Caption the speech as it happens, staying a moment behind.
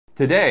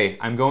Today,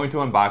 I'm going to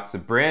unbox the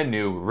brand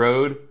new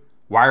Rode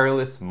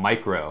Wireless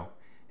Micro.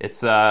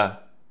 It's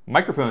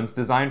microphones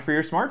designed for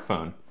your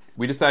smartphone.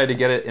 We decided to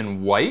get it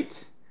in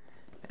white,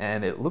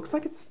 and it looks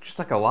like it's just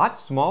like a lot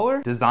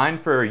smaller. Designed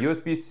for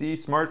USB-C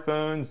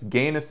smartphones,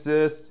 gain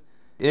assist,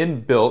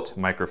 inbuilt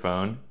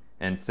microphone,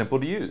 and simple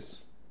to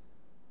use.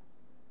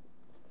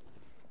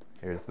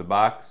 Here's the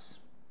box.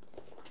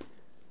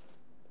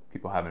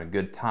 People having a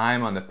good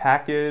time on the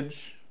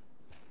package.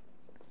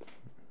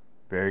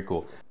 Very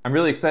cool. I'm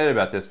really excited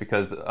about this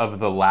because of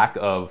the lack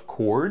of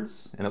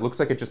cords, and it looks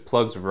like it just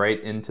plugs right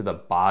into the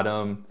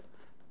bottom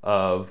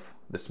of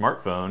the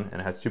smartphone, and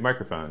it has two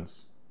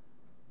microphones.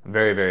 I'm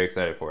very, very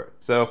excited for it.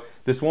 So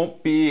this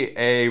won't be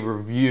a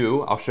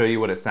review. I'll show you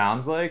what it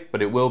sounds like,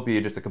 but it will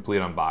be just a complete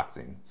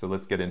unboxing. So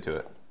let's get into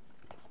it.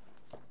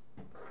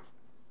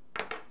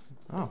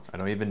 Oh, I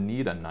don't even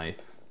need a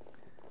knife.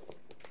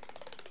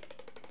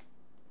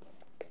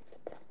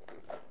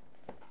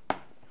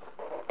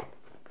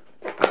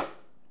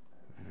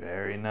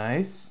 Very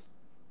nice.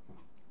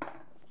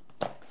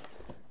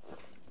 It's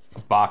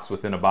a box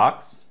within a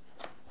box.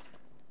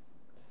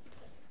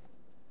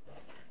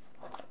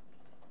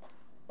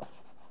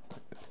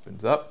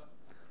 Opens up.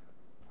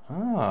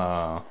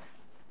 Oh.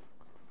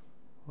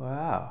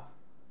 Wow.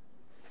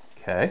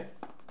 Okay.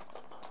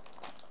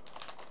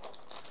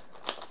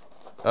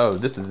 Oh,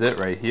 this is it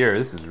right here.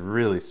 This is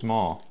really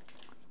small.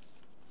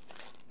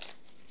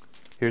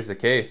 Here's the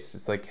case.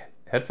 It's like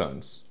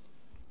headphones.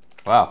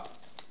 Wow.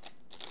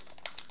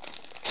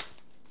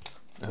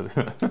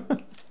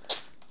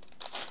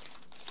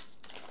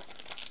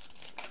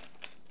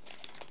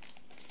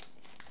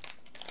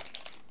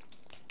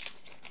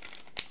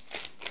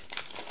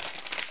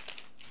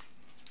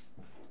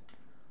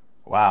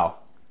 Wow.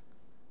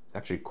 It's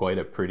actually quite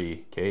a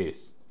pretty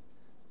case.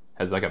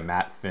 Has like a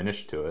matte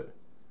finish to it.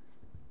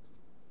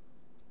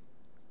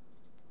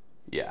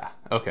 Yeah,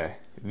 okay.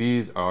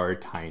 These are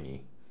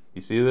tiny.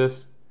 You see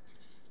this?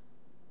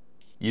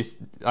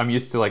 I'm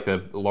used to like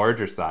the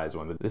larger size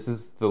one, but this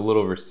is the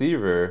little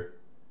receiver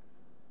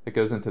that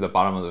goes into the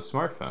bottom of the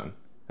smartphone.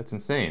 That's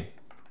insane.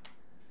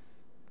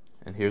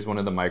 And here's one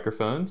of the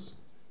microphones.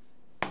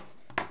 There's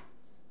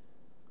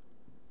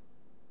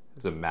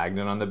a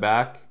magnet on the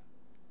back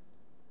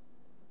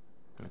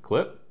and a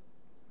clip.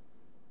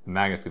 The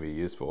magnet's gonna be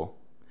useful.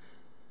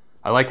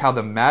 I like how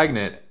the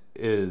magnet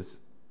is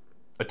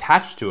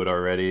attached to it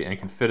already and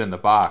can fit in the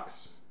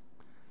box.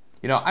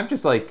 You know, I'm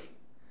just like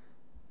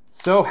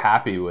so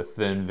happy with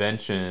the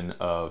invention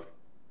of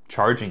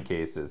charging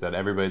cases that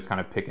everybody's kind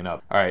of picking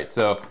up. All right,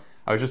 so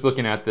I was just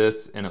looking at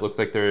this and it looks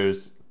like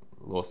there's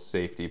a little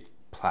safety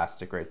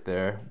plastic right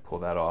there. Pull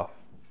that off,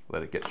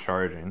 let it get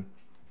charging.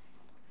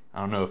 I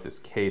don't know if this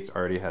case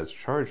already has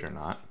charge or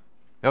not.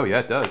 Oh yeah,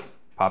 it does.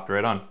 Popped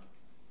right on.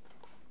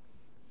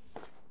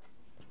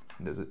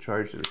 Does it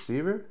charge the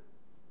receiver?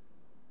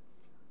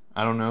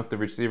 I don't know if the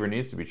receiver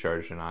needs to be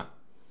charged or not.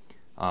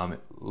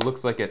 It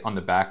looks like it on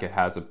the back it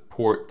has a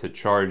port to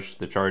charge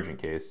the charging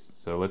case.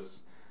 So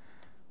let's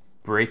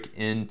break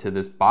into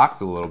this box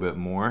a little bit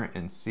more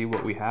and see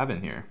what we have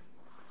in here.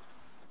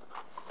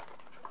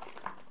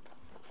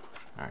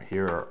 All right,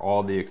 here are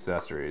all the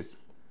accessories.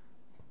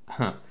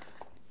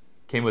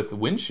 Came with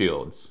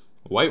windshields,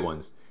 white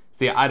ones.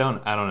 See, I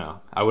don't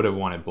know. I would have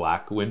wanted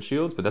black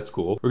windshields, but that's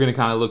cool. We're gonna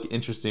kind of look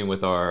interesting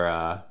with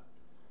our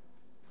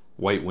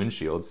white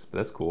windshields, but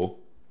that's cool.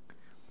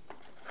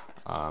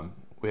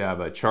 We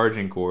have a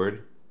charging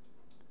cord.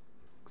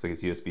 Looks like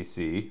it's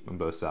USB-C on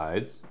both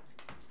sides.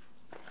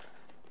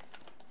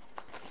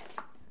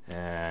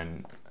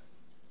 And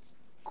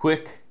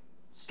quick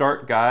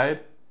start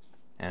guide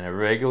and a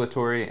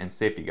regulatory and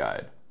safety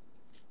guide.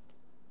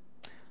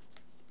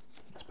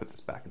 Let's put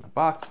this back in the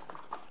box.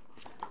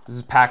 This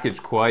is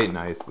packaged quite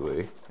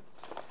nicely.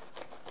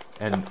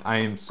 And I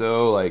am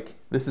so like,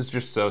 this is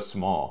just so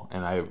small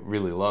and I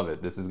really love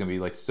it. This is gonna be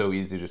like so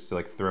easy just to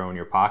like throw in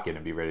your pocket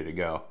and be ready to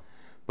go.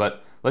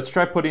 But let's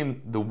try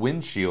putting the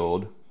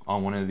windshield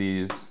on one of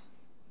these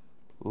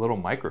little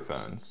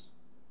microphones.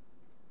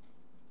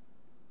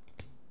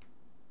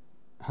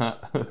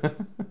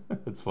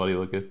 It's funny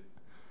looking.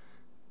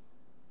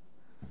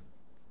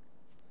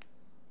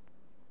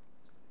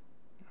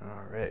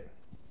 All right,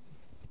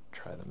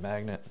 try the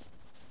magnet.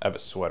 I have a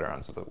sweater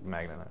on, so the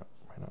magnet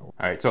right now. All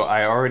right, so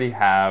I already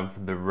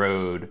have the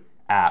Rode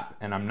app,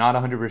 and I'm not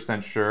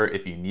 100% sure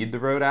if you need the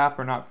Rode app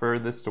or not for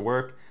this to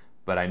work,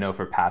 but I know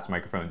for past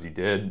microphones you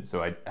did,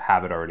 so I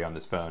have it already on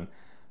this phone.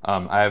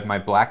 I have my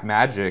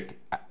Blackmagic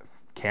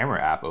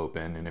camera app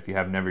open, and if you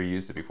have never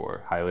used it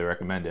before, highly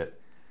recommend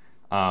it.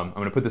 I'm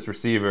gonna put this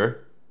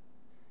receiver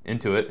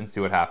into it and see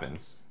what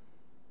happens.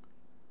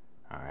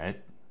 All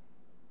right,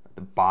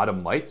 the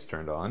bottom light's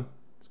turned on.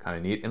 It's kind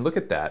of neat, and look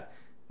at that.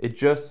 It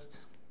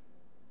just,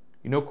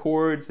 no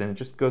cords, and it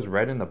just goes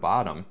right in the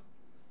bottom,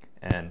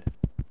 and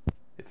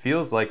it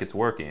feels like it's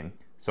working.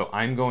 So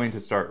I'm going to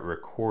start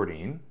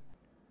recording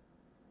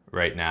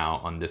right now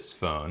on this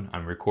phone.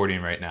 I'm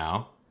recording right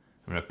now.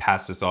 I'm gonna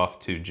pass this off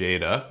to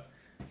Jada.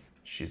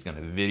 She's gonna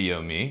video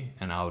me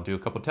and I'll do a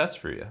couple tests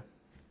for you.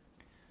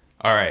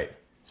 All right,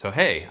 so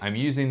hey, I'm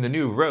using the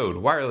new Rode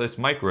wireless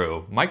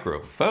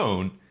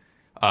microphone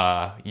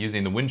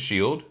using the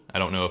windshield. I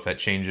don't know if that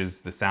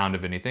changes the sound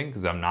of anything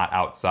because I'm not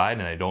outside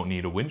and I don't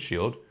need a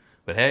windshield,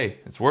 but hey,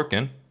 it's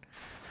working.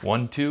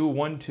 1, 2,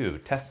 1, 2,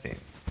 testing.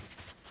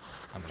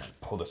 I'm gonna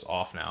pull this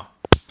off now.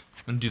 I'm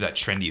gonna do that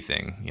trendy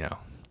thing, you know.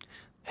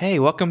 Hey,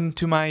 welcome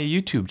to my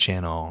YouTube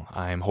channel.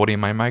 I'm holding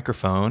my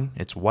microphone.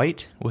 It's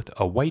white with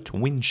a white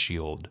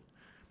windshield.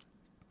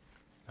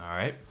 All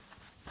right.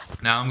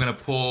 Now I'm gonna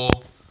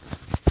pull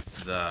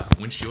the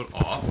windshield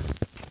off.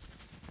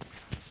 I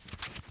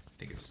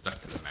think it was stuck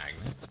to the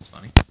magnet. That's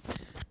funny.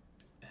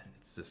 And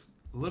it's this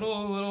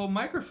little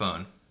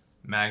microphone.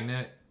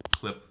 Magnet,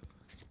 clip.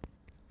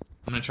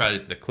 I'm gonna try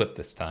the clip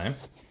this time.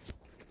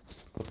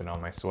 Clip it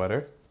on my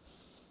sweater.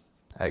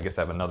 I guess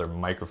I have another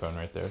microphone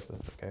right there, so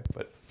that's okay.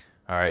 But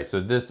all right, so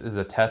this is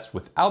a test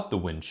without the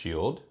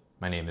windshield.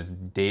 My name is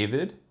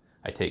David.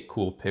 I take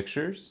cool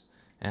pictures,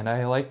 and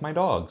I like my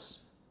dogs.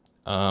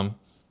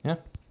 Yeah.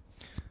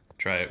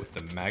 Try it with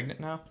the magnet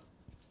now.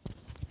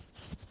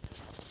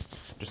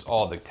 Just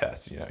all the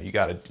tests, you know. You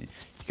gotta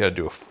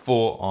do a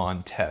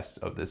full-on test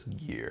of this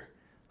gear.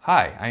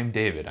 Hi, I'm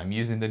David. I'm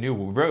using the new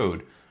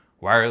Rode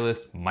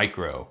wireless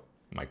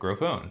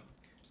microphone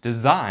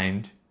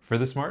designed for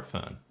the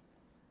smartphone.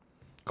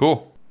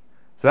 Cool.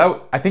 So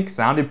that, I think,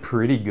 sounded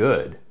pretty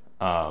good.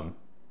 It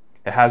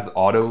has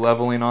auto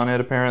leveling on it,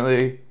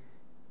 apparently.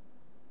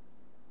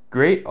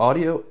 Great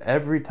audio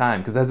every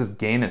time, because it has this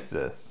gain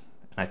assist.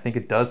 And I think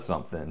it does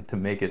something to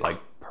make it like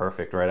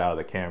perfect right out of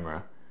the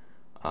camera.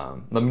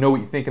 Let me know what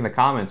you think in the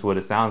comments, what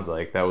it sounds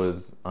like. That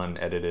was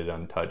unedited,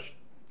 untouched.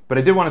 But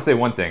I did want to say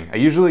one thing. I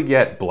usually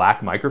get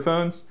black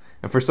microphones,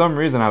 and for some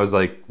reason I was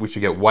like, we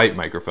should get white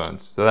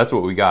microphones. So that's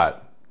what we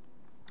got.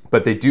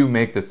 But they do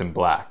make this in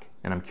black,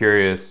 and I'm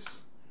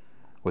curious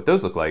what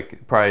those look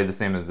like. Probably the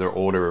same as their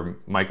older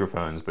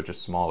microphones, but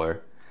just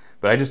smaller.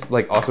 But I just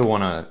like also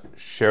want to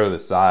share the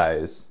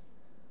size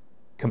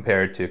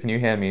compared to, can you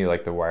hand me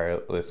like the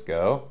Wireless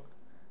Go?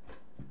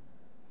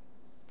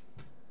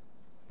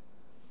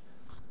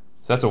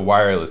 So that's a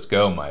Wireless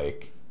Go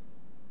mic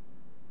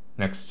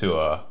next to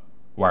a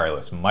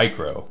wireless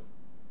micro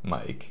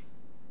mic.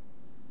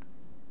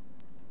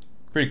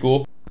 Pretty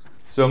cool.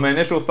 So my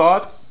initial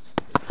thoughts,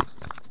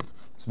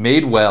 it's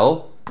made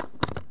well.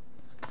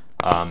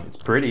 It's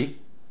pretty,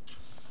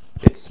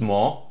 it's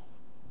small.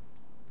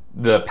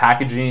 The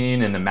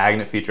packaging and the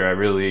magnet feature I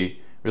really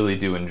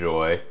do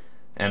enjoy.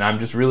 And I'm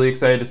just really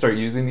excited to start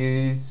using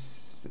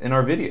these in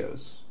our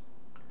videos.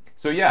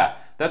 So yeah,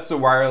 that's the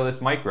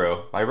Wireless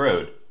Micro by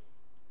Rode.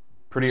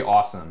 Pretty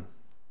awesome.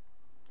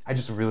 I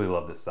just really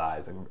love the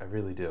size, I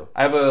really do.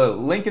 I have a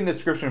link in the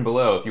description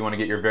below if you want to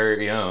get your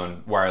very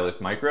own Wireless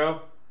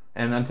Micro.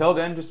 And until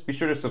then, just be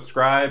sure to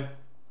subscribe,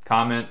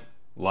 comment,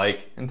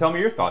 like, and tell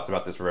me your thoughts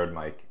about this Rode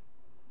mic.